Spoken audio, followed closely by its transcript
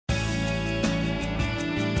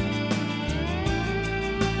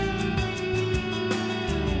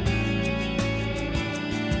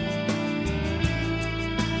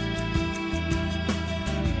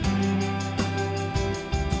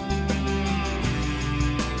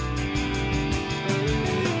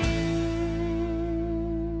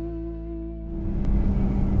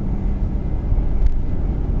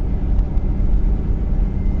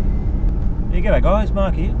Yeah, g'day guys,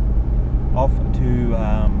 Mark here. Off to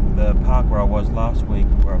the park where I was last week,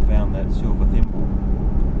 where I found that silver thimble.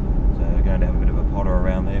 So going to have a bit of a potter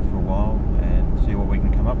around there for a while and see what we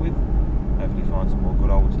can come up with. Hopefully find some more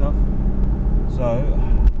good old stuff. So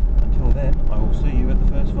until then, I will see you at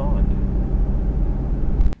the first find.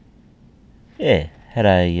 Yeah, had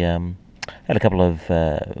a couple of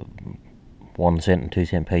 1 cent and 2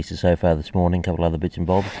 cent pieces so far this morning. A couple other bits and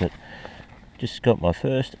bobs, but just got my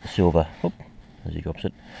first silver. Oop, as he drops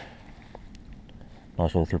it.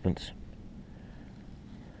 Nice little threepence.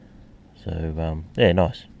 So yeah,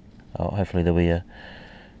 nice. Hopefully there'll be a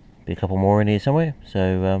couple more in here somewhere.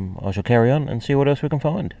 So I shall carry on and see what else we can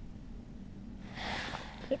find.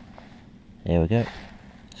 Yep. There we go.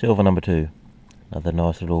 Silver number 2. Another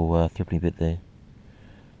nice little threepenny bit there.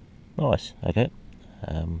 Nice. Okay.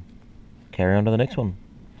 Carry on to the next one.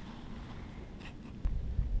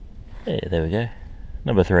 Yeah, there we go.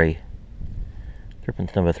 Number 3.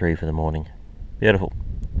 Threepence number 3 for the morning. Beautiful.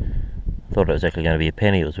 I thought it was actually going to be a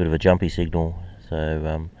penny. It was a bit of a jumpy signal.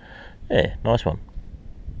 So, yeah, nice one.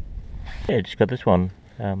 Yeah, just got this one.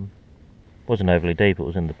 Wasn't overly deep. It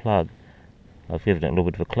was in the plug. I've given it a little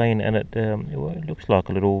bit of a clean, and it looks like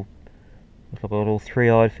a little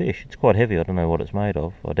three-eyed fish. It's quite heavy. I don't know what it's made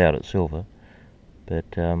of. I doubt it's silver, but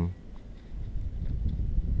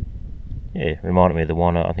yeah, reminded me of the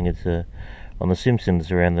one. I think it's on The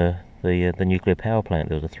Simpsons around the nuclear power plant.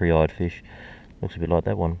 There was a three-eyed fish. Looks a bit like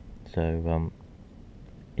that one. So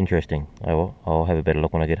interesting. Oh well, I'll have a better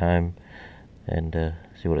look when I get home and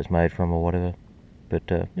see what it's made from or whatever. But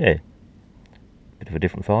yeah, bit of a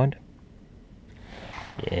different find.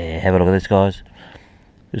 Yeah, have a look at this, guys.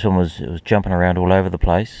 This one was jumping around all over the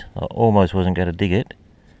place. I almost wasn't going to dig it,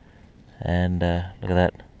 and look at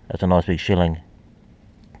that. That's a nice big shilling.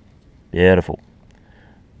 Beautiful.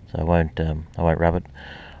 So I won't rub it.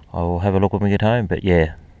 I will have a look when we get home. But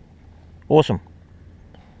yeah, awesome.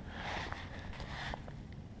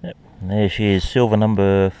 Yep. And there she is, silver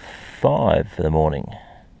number 5 for the morning.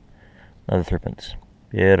 Another threepence.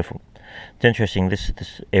 Beautiful. It's interesting. This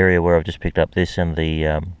area where I've just picked up this and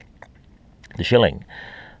the shilling.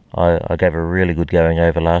 I gave a really good going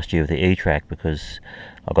over last year with the E-Track because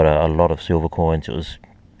I got a lot of silver coins. It was,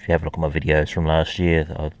 if you have a look at my videos from last year,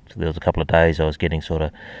 there was a couple of days I was getting sort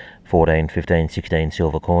of 14, 15, 16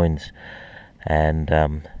 silver coins, and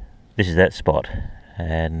this is that spot.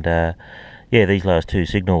 And yeah, these last 2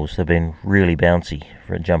 signals have been really bouncy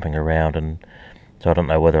for jumping around, and so I don't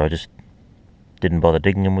know whether I just didn't bother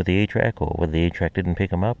digging them with the E-Track or whether the E-Track didn't pick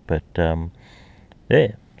them up, but yeah,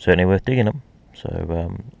 certainly worth digging them.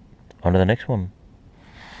 So on to the next one.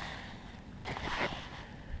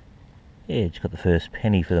 Yeah, just got the first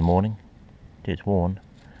penny for the morning. It's worn.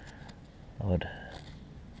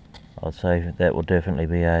 I'd say that will definitely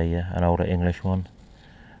be an older English one.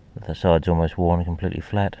 The side's almost worn, completely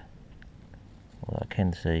flat. Well, I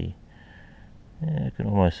can see, yeah, I can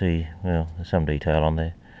almost see, well, there's some detail on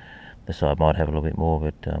there. The side might have a little bit more,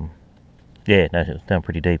 but yeah, no, it's down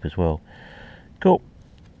pretty deep as well. Cool.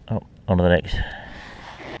 Oh, on to the next.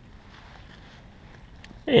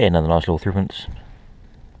 Yeah, another nice little threepence.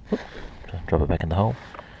 Drop it back in the hole.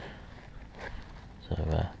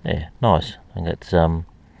 So yeah, nice. I think it's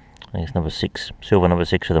number 6, silver number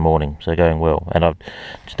 6 for the morning. So going well. And I've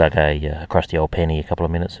just dug a crusty old penny a couple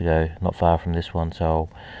of minutes ago, not far from this one. So I'll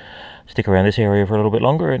stick around this area for a little bit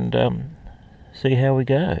longer and see how we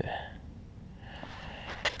go.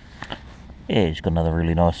 Yeah, just got another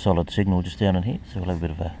really nice solid signal just down in here. So we'll have a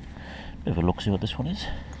bit of a look, see what this one is.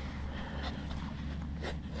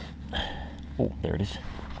 Oh, there it is.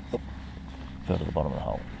 Oh, fell to the bottom of the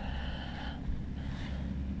hole.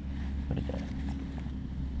 Where'd it go?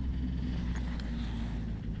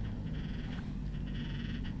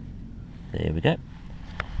 There we go.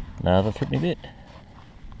 Another threepenny bit.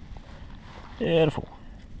 Beautiful.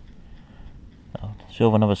 Oh,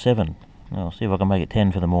 silver number 7. I'll see if I can make it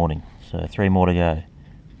 10 for the morning. So 3 more to go.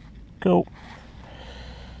 Cool.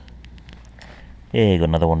 Yeah, got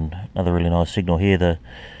another one, another really nice signal here. The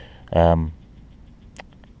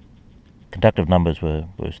conductive numbers were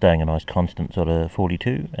staying a nice constant sort of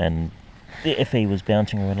 42, and the FE was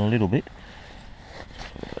bouncing around a little bit.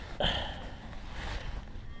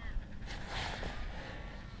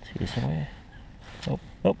 It's here somewhere. Oh,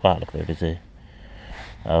 look, there it is there.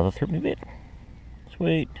 Another threepenny bit.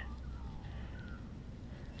 Sweet.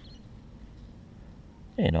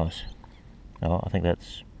 Yeah, nice. Oh, I think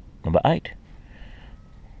that's number 8.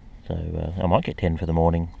 So I might get 10 for the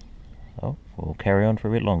morning. Oh, we'll carry on for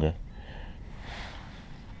a bit longer.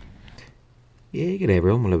 Yeah, g'day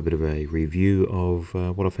everyone. We'll have a bit of a review of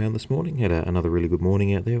what I found this morning. Had another really good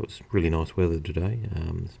morning out there. It was really nice weather today.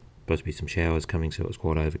 Supposed to be some showers coming, so it was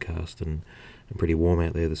quite overcast and pretty warm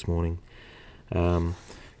out there this morning. Got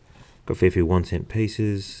a fair few 1 cent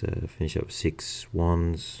pieces. Finished up with 6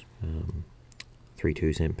 ones, 3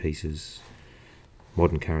 2 cent pieces.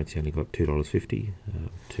 Modern currency only got $2.50.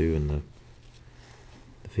 2 and the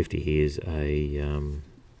 50 here is a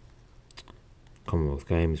Commonwealth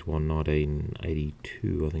Games,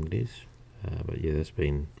 1982, I think it is. But yeah, that's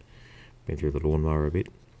been through the lawnmower a bit.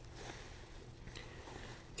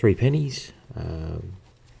 3 pennies.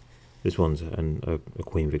 This one's a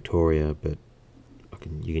Queen Victoria, but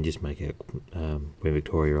you can just make out Queen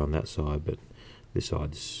Victoria on that side, but this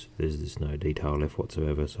side's there's no detail left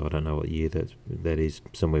whatsoever. So I don't know what year that is.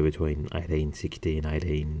 Somewhere between 1860 and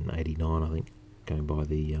 1889, I think, going by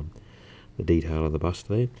the detail of the bust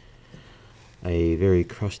there. A very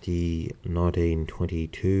crusty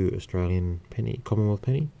 1922 Australian penny, Commonwealth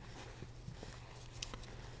penny,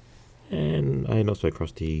 and a not so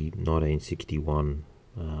crusty 1961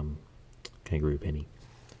 kangaroo penny.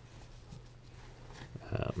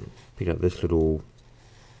 Picked up this little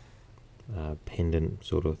pendant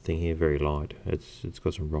sort of thing here, very light. It's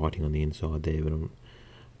got some writing on the inside there, but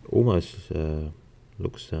almost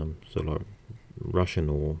looks sort of like Russian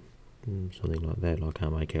or something like that. I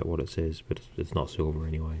can't make out what it says, but it's not silver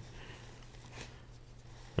anyway.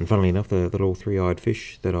 And funnily enough, the little 3-eyed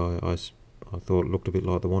fish that I thought looked a bit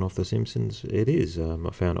like the one off The Simpsons, it is. I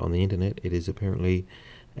found it on the internet. It is apparently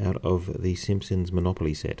out of the Simpsons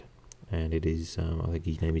Monopoly set, and it is, I think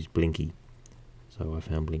his name is Blinky, so I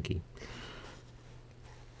found Blinky.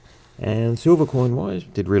 And silver coin wise,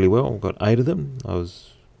 did really well. Got 8 of them. I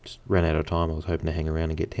just ran out of time. I was hoping to hang around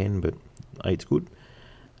and get 10, but 8's good.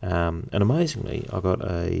 And amazingly, I got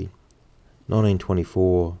a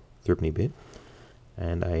 1924 threepenny bit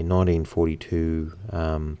and a 1942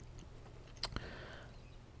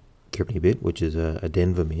 threepenny bit, which is a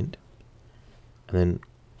Denver mint, and then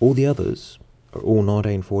all the others are all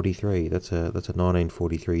 1943. That's a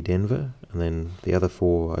 1943 Denver, and then the other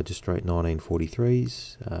 4 are just straight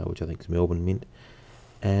 1943s, which I think is Melbourne mint,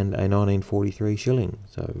 and a 1943 shilling.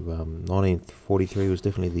 So 1943 was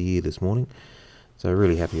definitely the year this morning. So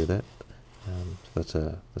really happy with that.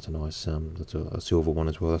 So that's a nice that's a silver one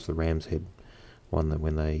as well. That's the Ram's Head one that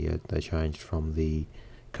when they changed from the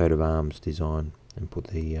coat of arms design and put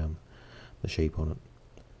the sheep on it.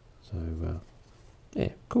 So yeah,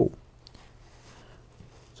 cool.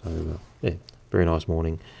 So yeah, very nice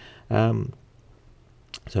morning.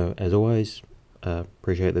 So as always,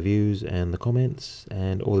 appreciate the views and the comments,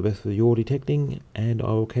 and all the best for your detecting. And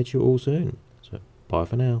I will catch you all soon. So bye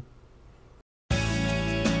for now.